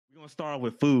gonna start off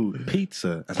with food.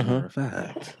 Pizza, as a matter of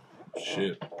fact.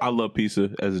 Shit. I love pizza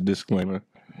as a disclaimer.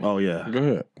 Oh yeah. Go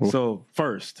ahead. So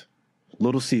first,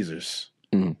 Little Caesars,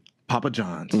 Papa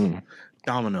John's,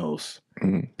 Domino's,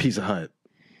 Pizza Hut.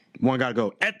 One gotta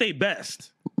go. At their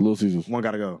best, Little Caesars. one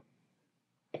gotta go.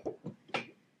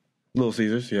 Little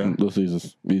Caesars, yeah. Little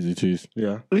Caesars. Easy cheese.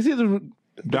 Yeah. It's either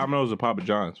Domino's or Papa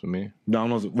John's for me.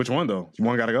 Domino's, which one though?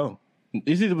 One gotta go.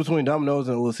 between Domino's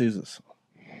and Little Caesars.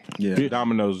 Yeah.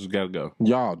 Domino's has got to go.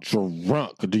 Y'all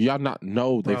drunk. Do y'all not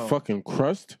know they Bro. fucking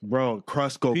crust? Bro,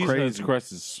 crust go Pizza Hut's crazy.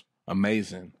 crust is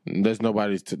amazing. There's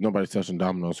nobody's touching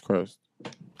Domino's crust.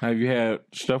 Have you had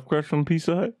stuffed crust from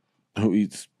Pizza Hut? Who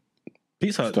eats?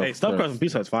 Pizza Hut. Stuffed Hey, stuffed crust. crust and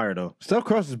Pizza Hut's fire though. Stuffed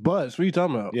crust is butts. What are you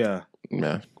talking about? Yeah.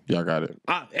 Man, y'all got it.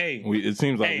 Hey. It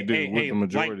seems like we do with the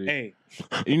majority.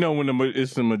 You know, when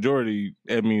it's the majority,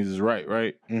 that means it's right?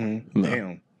 Mm-hmm. No.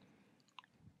 Damn.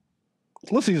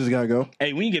 Little Caesars gotta go.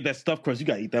 Hey, when you get that stuffed crust, you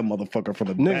gotta eat that motherfucker from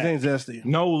the Niggas back. ain't zesty.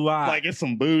 No lie. Like it's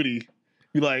some booty.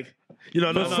 You like,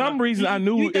 For some reason, I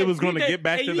knew it was going to get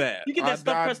back to that. You get that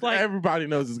stuffed crust like Everybody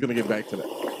knows it's gonna get back to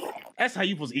that. that's how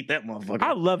you supposed to eat that motherfucker.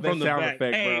 I love that from the sound back.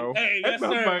 effect, Hey, bro. Hey, That yes sir,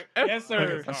 motherfucker- yes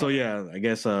sir. Okay. So yeah, I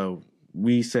guess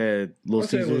we said Little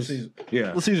said Little Caesars. Caesars. Yeah,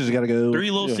 Little Caesars gotta go. 3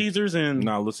 Little Yeah. Caesars and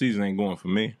Nah, Little Caesars ain't going for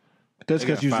me. That's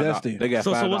because you They got zesty. They got So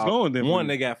what's $5. going then for One, you?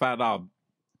 they got $5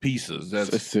 pieces.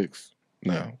 It's That's 6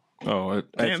 now.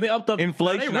 damn, they upped the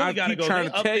inflation. They really I gotta keep go. trying They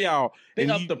to upped tell it. y'all. They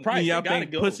and upped the price. Y'all They gotta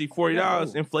think go. pussy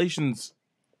 $40. Inflation's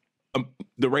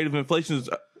the rate of inflation is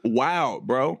wild,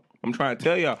 bro. I'm trying to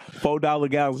tell y'all. $4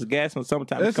 gallons of gas in the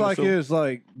summertime. It's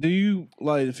like do you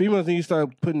like females need to start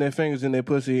putting their fingers in their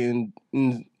pussy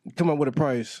and come up with a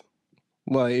price?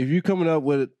 Like if you coming up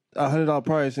with $100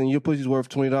 price and your pussy's worth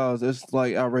 $20, it's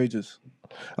like outrageous.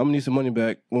 I'm gonna need some money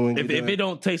back when we If it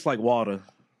don't taste like water,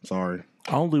 sorry.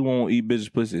 I only won't eat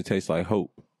bitch pussy that tastes like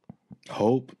hope.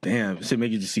 Hope, damn, does it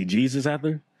make you just see Jesus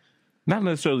after? Not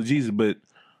necessarily Jesus, but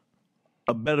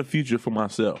a better future for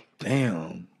myself.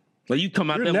 Damn, like you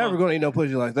come out You're that never gonna eat no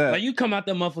pussy like that. like you come out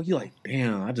that motherfucker, you like,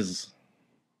 damn,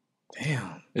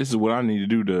 damn, This is what I need to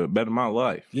do to better my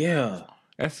life. yeah.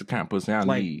 That's the kind of pussy I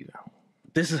Like- need.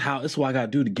 This is what I gotta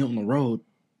do to get on the road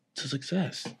to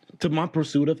success, to my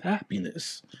pursuit of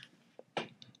happiness.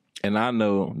 And I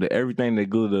know that everything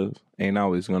that glitters ain't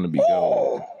always going to be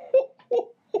gold.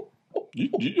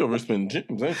 You ever spend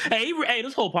gyms, ain't you? Hey,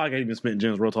 this whole podcast been spitting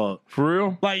gems, real talk. For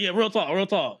real? Like, yeah, real talk.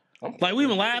 Like, we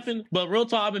been laughing, but real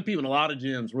talk, I've been peeping a lot of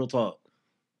gems, real talk.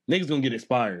 Niggas gonna get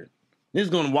inspired. Niggas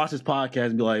gonna watch this podcast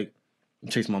and be like,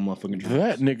 chase my motherfucking dreams.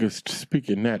 That nigga's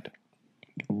speaking that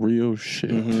real shit.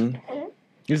 Mm-hmm.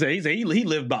 He said he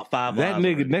lived about 5 That lives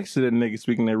nigga already. next to that nigga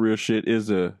speaking that real shit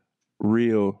is a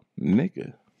real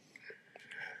nigga.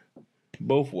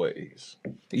 Both ways.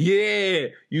 Yeah.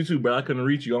 You too, bro. I couldn't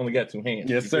reach you. I only got 2 hands.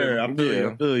 Yes, sir. I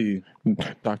feel you.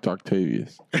 Dr.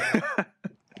 Octavius. You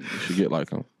should get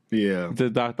like him. Yeah. The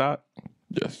Doc.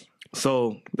 Yes.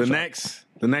 So the next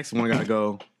one gotta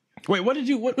go. Wait,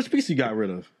 which pizza you got rid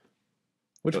of?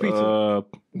 Which pizza?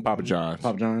 Papa John's.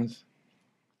 Papa John's.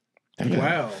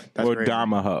 Wow. That's or crazy.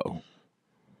 Domaho.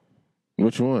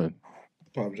 Which one?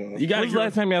 Pop John. You gotta When's the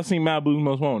last time y'all seen Malibu's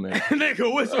Most Wanted?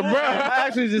 Nigga, which one? I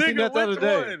actually just seen that the other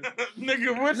day.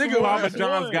 Nigga, which Nigga, one? Papa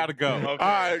John's got to go. Okay. All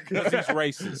right, because he's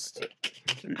racist.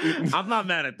 I'm not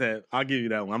mad at that. I'll give you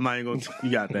that one. I'm not even gonna. You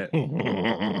got that.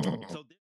 So